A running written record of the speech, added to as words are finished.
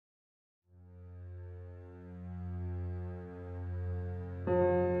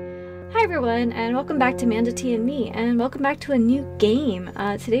Hi everyone, and welcome back to Manda T and Me, and welcome back to a new game.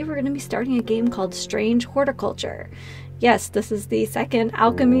 Today we're going to be starting a game called Strange Horticulture. Yes, this is the second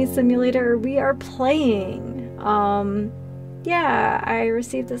alchemy simulator we are playing. Yeah, I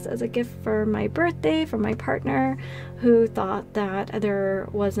received this as a gift for my birthday from my partner, who thought that there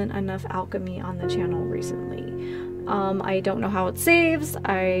wasn't enough alchemy on the channel recently. I don't know how it saves,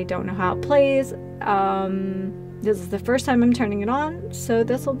 I don't know how it plays. This is the first time I'm turning it on, so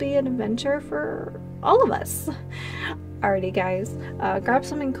this will be an adventure for all of us. Alrighty guys, grab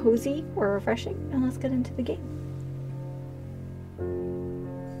something cozy or refreshing and let's get into the game.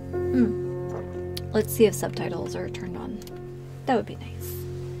 Let's see if subtitles are turned on. That would be nice.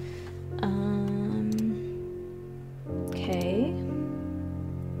 Okay.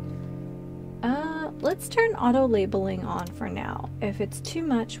 Let's turn auto labeling on for now. If it's too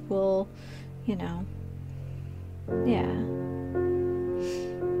much, we'll, you know, yeah.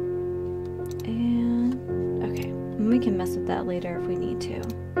 And okay, we can mess with that later if we need to.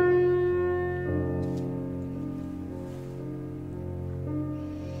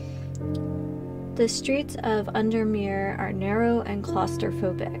 The streets of Undermere are narrow and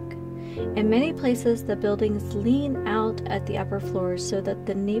claustrophobic. In many places, the buildings lean out at the upper floors so that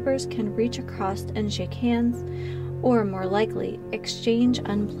the neighbors can reach across and shake hands, or more likely, exchange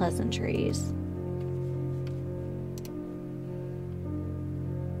unpleasantries.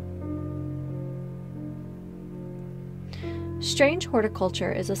 Strange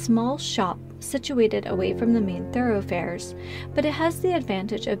Horticulture is a small shop situated away from the main thoroughfares, but it has the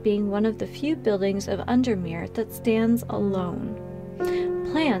advantage of being one of the few buildings of Undermere that stands alone.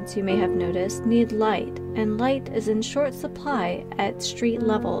 Plants, you may have noticed, need light, and light is in short supply at street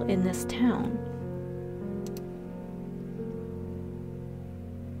level in this town.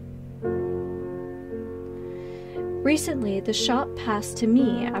 Recently, the shop passed to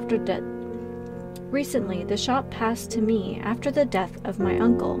me after the death of my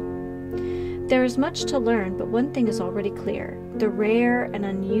uncle. There is much to learn, but one thing is already clear. The rare and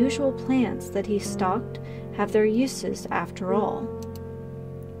unusual plants that he stocked have their uses after all.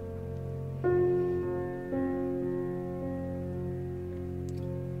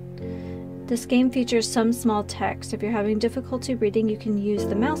 This game features some small text. If you're having difficulty reading, you can use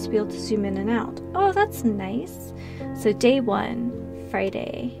the mouse wheel to zoom in and out. Oh, that's nice. So day 1,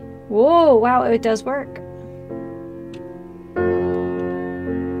 Friday. Whoa, wow, it does work.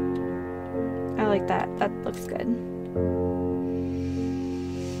 I like that. That looks good.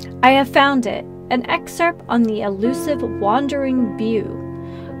 I have found it. An excerpt on the elusive Wandering Bew.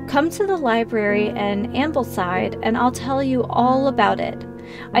 Come to the library in Ambleside and I'll tell you all about it.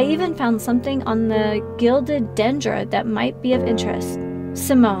 I even found something on the gilded dendra that might be of interest.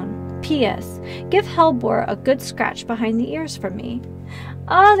 Simone, P.S. Give Hellbore a good scratch behind the ears for me.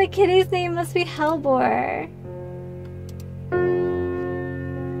 Oh, the kitty's name must be Hellbore.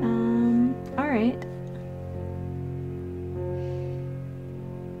 Alright.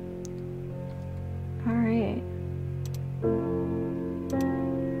 Alright.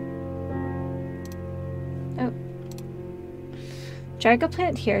 Oh. Drag a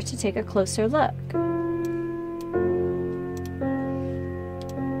plant here to take a closer look.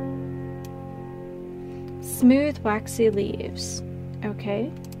 Smooth, waxy leaves.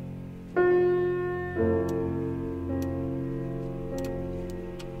 Okay.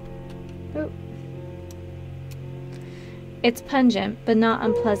 Oh. It's pungent, but not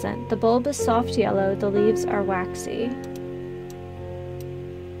unpleasant. The bulb is soft yellow, the leaves are waxy.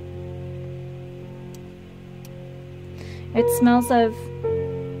 It smells of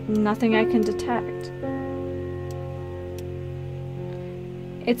nothing I can detect.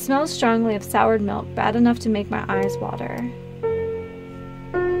 It smells strongly of soured milk, bad enough to make my eyes water.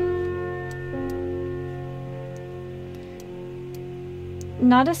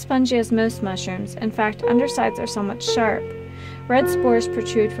 Not as spongy as most mushrooms. In fact, undersides are somewhat sharp. Red spores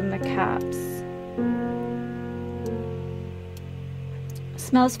protrude from the caps.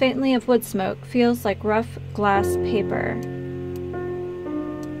 Smells faintly of wood smoke. Feels like rough glass paper.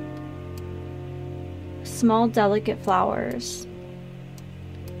 Small, delicate flowers.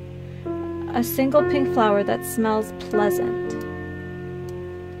 A single pink flower that smells pleasant.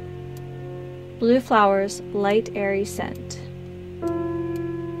 Blue flowers, light, airy scent.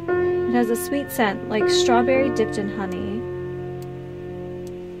 It has a sweet scent, like strawberry dipped in honey.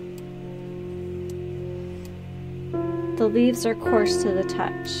 The leaves are coarse to the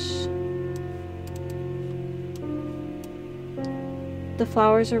touch. The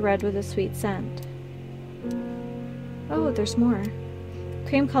flowers are red with a sweet scent. Oh, there's more.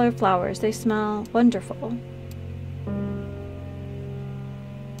 Cream-colored flowers. They smell wonderful.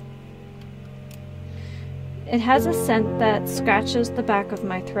 It has a scent that scratches the back of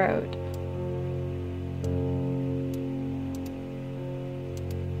my throat.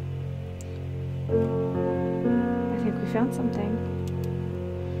 I think we found something.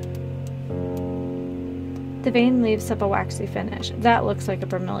 The vein leaves up a waxy finish. That looks like a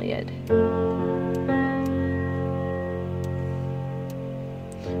bromeliad.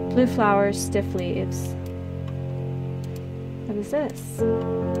 Blue flowers, stiff leaves. What is this?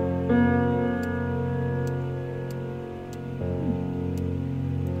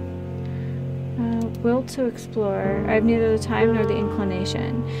 Will to explore. I have neither the time nor the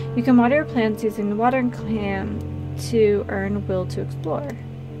inclination. You can water your plants using the watering can to earn will to explore.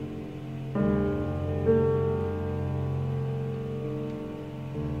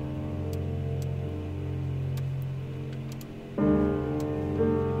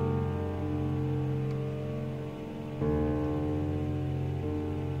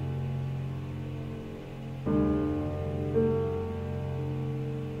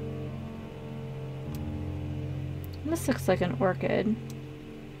 This looks like an orchid.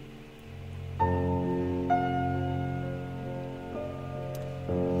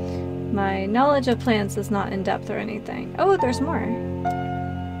 My knowledge of plants is not in depth or anything. Oh, there's more.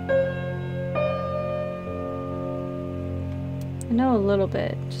 I know a little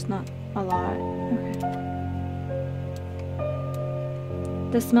bit, just not a lot. Okay.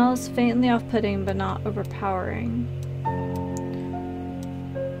 The smell is faintly off-putting, but not overpowering.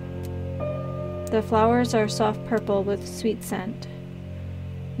 The flowers are soft purple with sweet scent.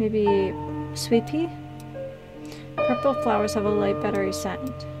 Maybe sweet pea? Purple flowers have a light buttery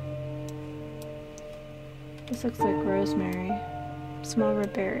scent. This looks like rosemary. Small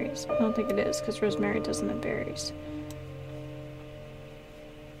red berries. I don't think it is because rosemary doesn't have berries.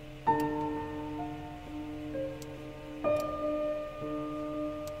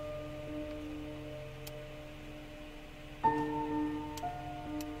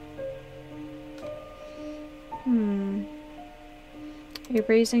 A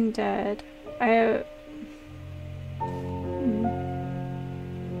raising dead.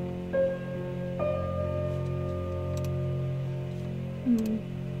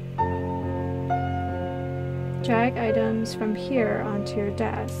 Drag items from here onto your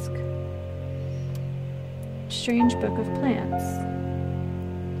desk. Strange Book of Plants.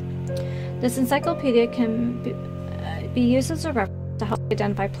 This encyclopedia can be used as a reference to help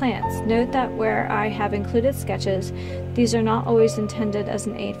identify plants. Note that where I have included sketches, these are not always intended as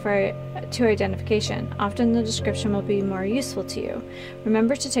an aid to identification. Often the description will be more useful to you.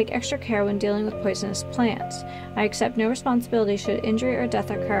 Remember to take extra care when dealing with poisonous plants. I accept no responsibility should injury or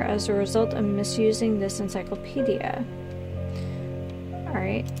death occur as a result of misusing this encyclopedia.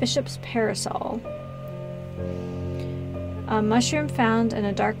 Alright, Bishop's Parasol. A mushroom found in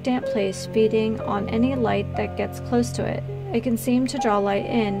a dark, damp place feeding on any light that gets close to it. It can seem to draw light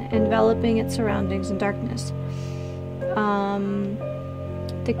in, enveloping its surroundings in darkness.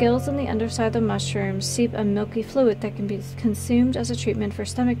 The gills on the underside of the mushroom seep a milky fluid that can be consumed as a treatment for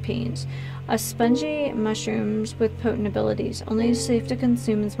stomach pains. A spongy mushrooms with potent abilities, only safe to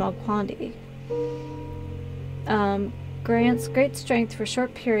consume in small quantity. Grants great strength for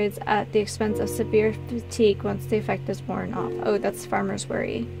short periods at the expense of severe fatigue once the effect is worn off. Oh, that's Farmer's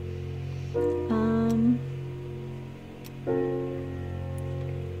Worry.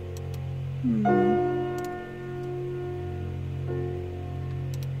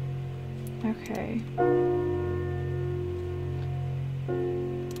 Okay.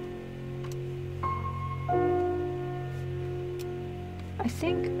 I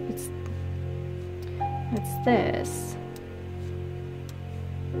think it's this.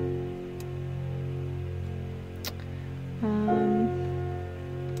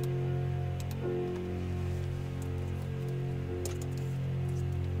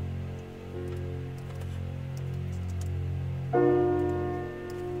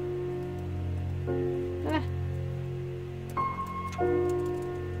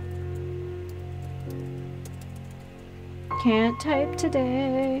 Can't type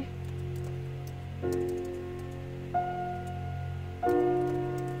today.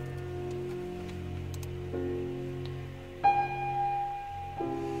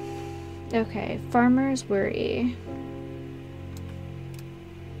 Okay, Farmer's Worry.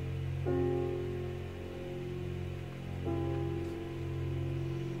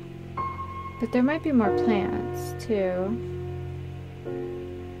 But there might be more plants, too.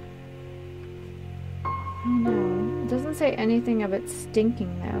 I don't know. It doesn't say anything of it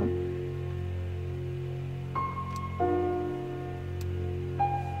stinking, though.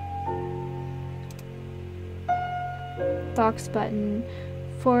 Fox button.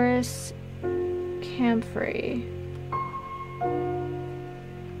 Forest camphor.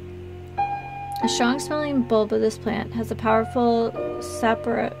 A strong-smelling bulb of this plant has a powerful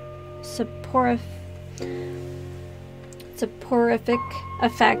soporific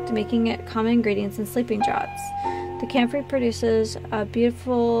effect, making it common ingredients in sleeping draughts. The camphor produces a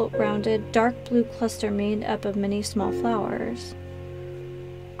beautiful, rounded, dark blue cluster made up of many small flowers.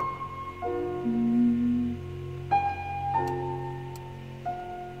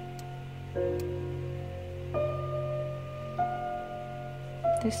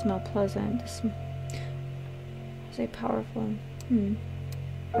 They smell pleasant. This is a powerful.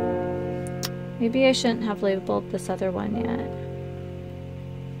 Maybe I shouldn't have labeled this other one yet.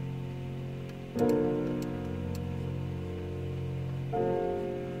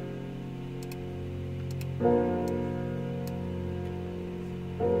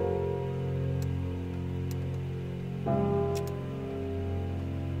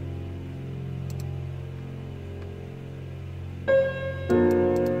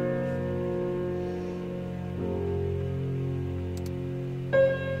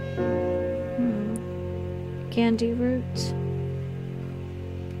 Candy roots,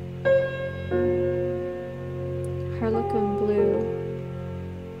 Harlequin blue,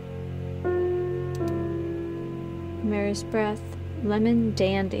 Mary's breath, lemon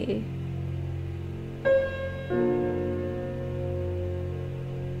dandy,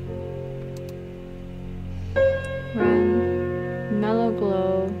 wren, mellow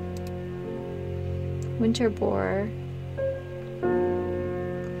glow, winter boar.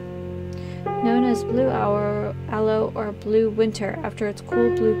 Known as blue aloe or blue winter after its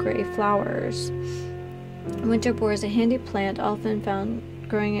cool blue-gray flowers. Winter boar is a handy plant often found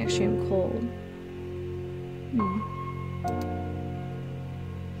growing in extreme cold.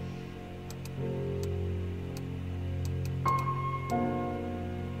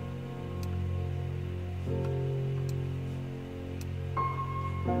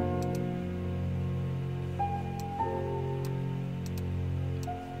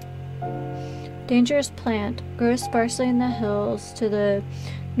 Dangerous plant. Grows sparsely in the hills to the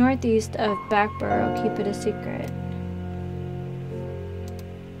northeast of Backborough. Keep it a secret.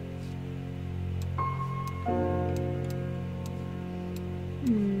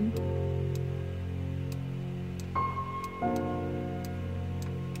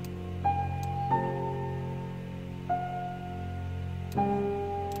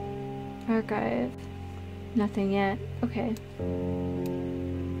 Archive. Nothing yet. Okay.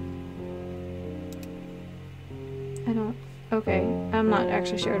 Okay, I'm not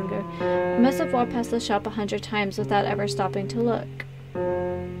actually sure what I'm doing. I must have walked past the shop 100 times without ever stopping to look.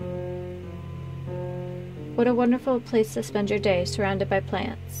 What a wonderful place to spend your day, surrounded by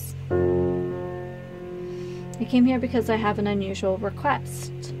plants. I came here because I have an unusual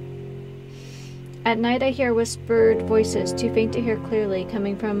request. At night I hear whispered voices, too faint to hear clearly,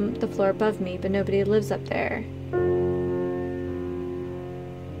 coming from the floor above me, but nobody lives up there.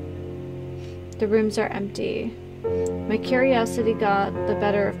 The rooms are empty. My curiosity got the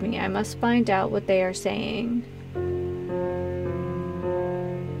better of me. I must find out what they are saying.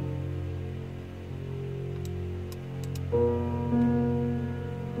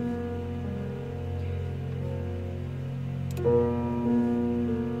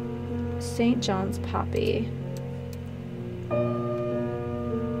 St. John's poppy.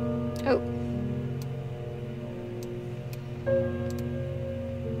 Oh.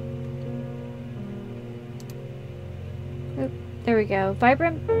 There we go.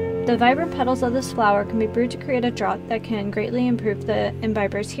 The vibrant petals of this flower can be brewed to create a draught that can greatly improve the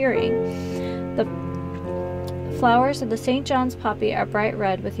imbiber's hearing. The flowers of the St. John's poppy are bright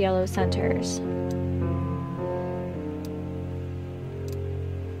red with yellow centers.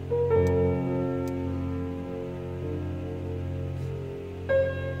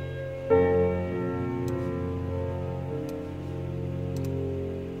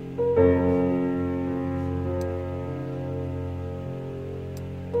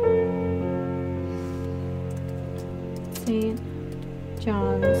 St.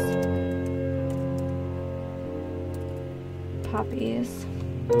 John's poppies.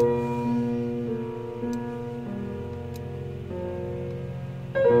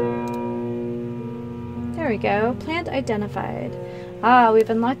 There we go. Plant identified. Ah, we've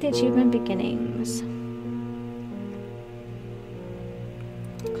unlocked the achievement beginnings.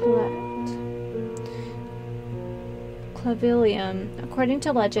 Collect. Clavilium. According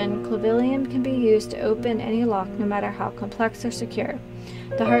to legend, clavilium can be used to open any lock, no matter how complex or secure.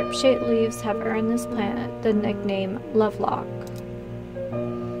 The heart-shaped leaves have earned this plant the nickname Lovelock.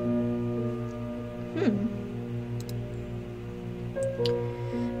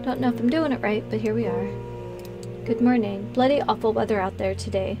 It Don't know if I'm doing it right, but here we are. Good morning. Bloody awful weather out there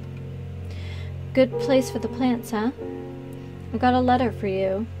today. Good place for the plants, huh? I got a letter for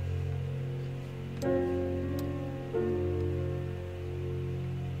you.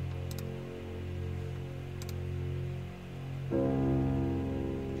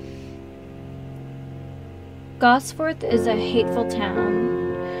 Gosforth is a hateful town.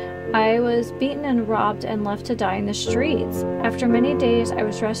 I was beaten and robbed and left to die in the streets. After many days, I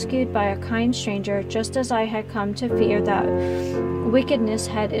was rescued by a kind stranger, just as I had come to fear that wickedness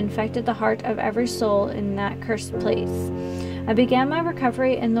had infected the heart of every soul in that cursed place. I began my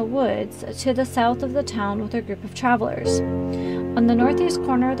recovery in the woods to the south of the town with a group of travelers. On the northeast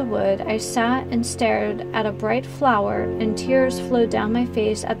corner of the wood, I sat and stared at a bright flower, and tears flowed down my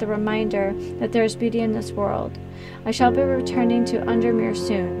face at the reminder that there is beauty in this world. I shall be returning to Undermere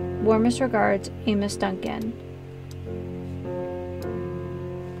soon. Warmest regards, Amos Duncan.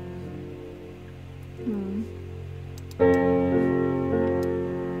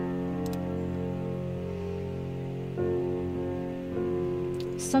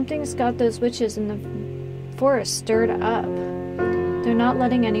 Something's got those witches in the forest stirred up. They're not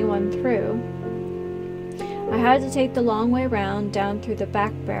letting anyone through. I had to take the long way round down through the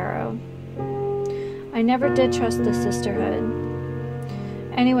back barrow. I never did trust the sisterhood.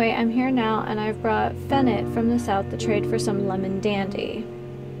 Anyway, I'm here now, and I've brought Fennet from the south to trade for some lemon dandy.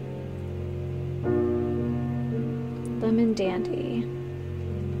 Lemon dandy.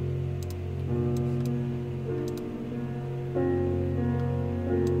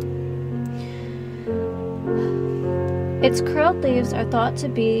 Its curled leaves are thought to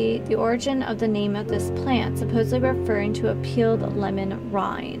be the origin of the name of this plant, supposedly referring to a peeled lemon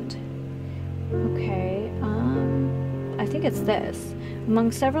rind. Okay, I think it's this.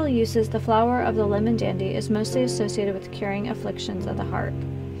 Among several uses, the flower of the lemon dandy is mostly associated with curing afflictions of the heart.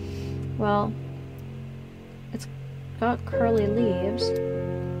 Well, it's got curly leaves.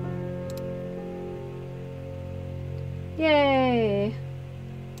 Yay!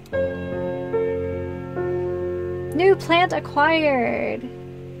 New plant acquired!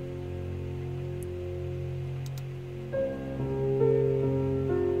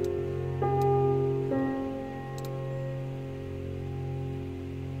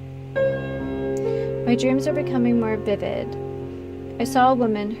 My dreams are becoming more vivid. I saw a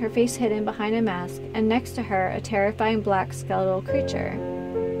woman, her face hidden behind a mask, and next to her, a terrifying black skeletal creature.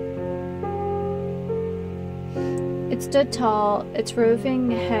 It stood tall, its roving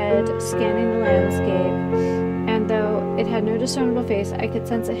head scanning the landscape, and though it had no discernible face, I could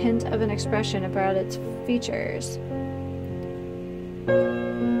sense a hint of an expression about its features.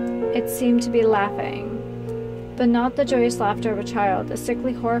 It seemed to be laughing. But not the joyous laughter of a child, the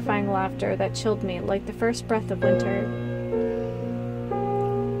sickly, horrifying laughter that chilled me like the first breath of winter.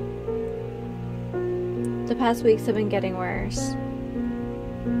 The past weeks have been getting worse.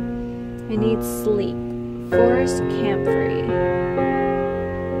 I need sleep. Forest camphor.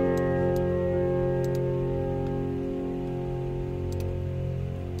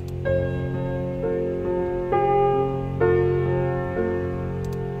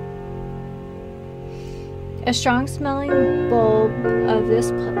 The strong-smelling bulb of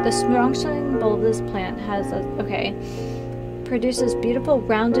this plant produces beautiful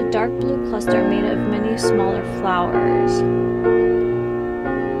rounded dark blue cluster made of many smaller flowers.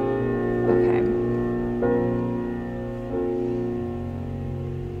 Okay.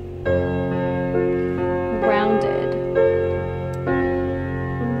 Rounded.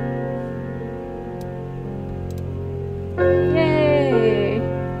 Yay!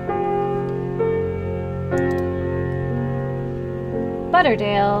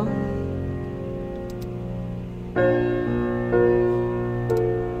 Butterdale.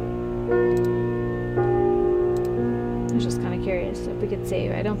 I was just kind of curious if we could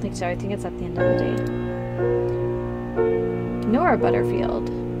save. I don't think so. I think it's at the end of the day. Nora Butterfield.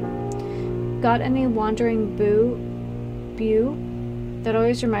 Got any wandering beau? That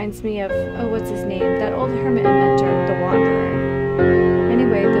always reminds me of, oh, what's his name? That old hermit inventor, the Wanderer.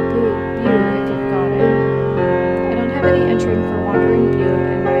 Anyway, the beau, if you've got it. I don't have any entering for wandering beau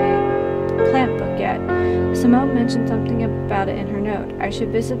in my plant book yet. Simone mentioned something about it in her note. I should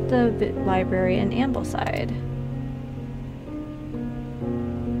visit the library in Ambleside.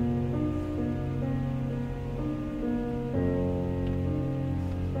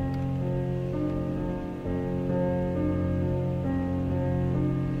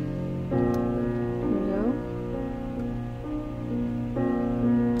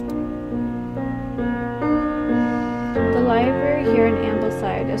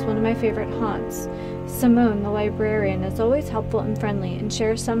 Is one of my favorite haunts. Simone, the librarian, is always helpful and friendly and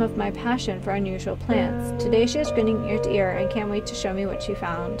shares some of my passion for unusual plants. Today she is grinning ear to ear and can't wait to show me what she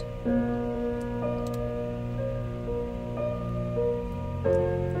found.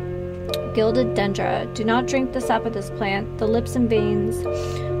 Gilded dendra. Do not drink the sap of this plant. The lips and veins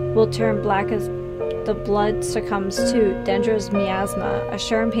will turn black as the blood succumbs to dendra's miasma, a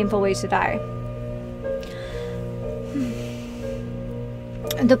sure and painful way to die.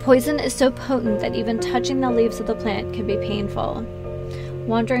 The poison is so potent that even touching the leaves of the plant can be painful.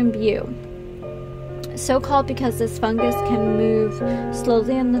 Wandering view. So called because this fungus can move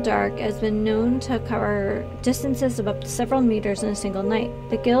slowly in the dark, has been known to cover distances of up to several meters in a single night.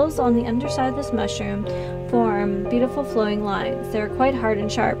 The gills on the underside of this mushroom form beautiful flowing lines. They are quite hard and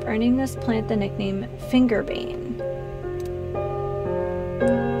sharp, earning this plant the nickname fingerbane.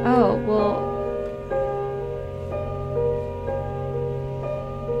 Oh, well...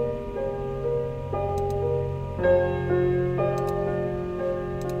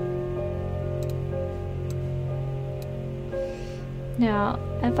 Now,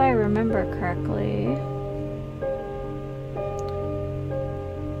 if I remember correctly,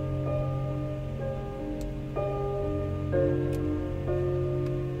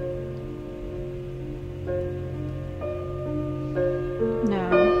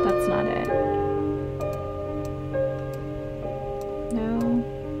 no, that's not it. No.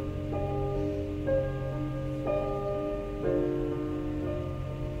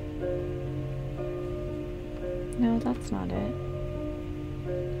 No, that's not it.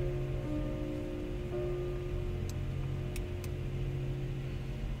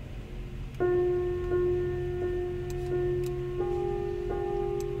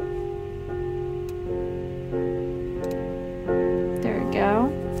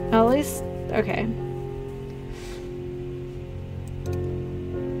 At least, okay.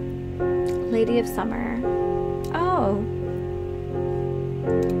 Lady of Summer. Oh.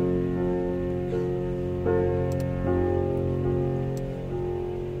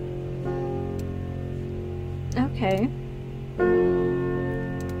 Okay.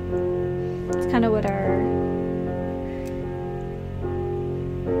 It's kind of what our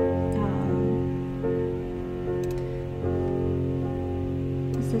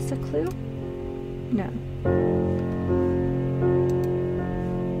is this a clue? No.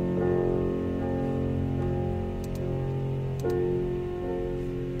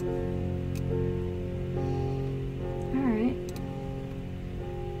 Alright.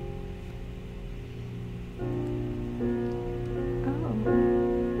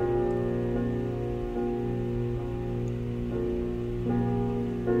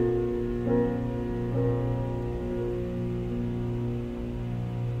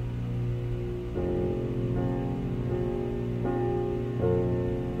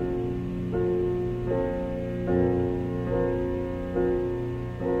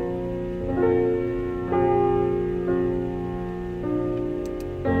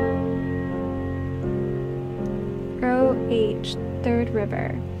 H, Third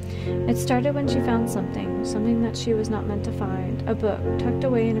River. It started when she found something that she was not meant to find, a book tucked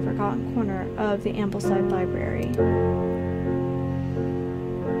away in a forgotten corner of the Ambleside Library.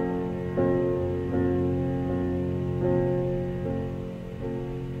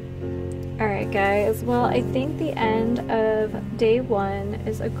 Alright guys, well I think the end of day 1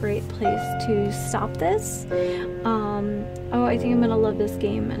 is a great place to stop this. Oh, I think I'm gonna love this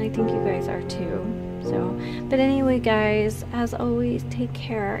game, and I think you guys are too. So, but anyway guys, as always, take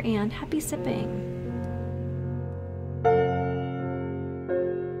care and happy sipping.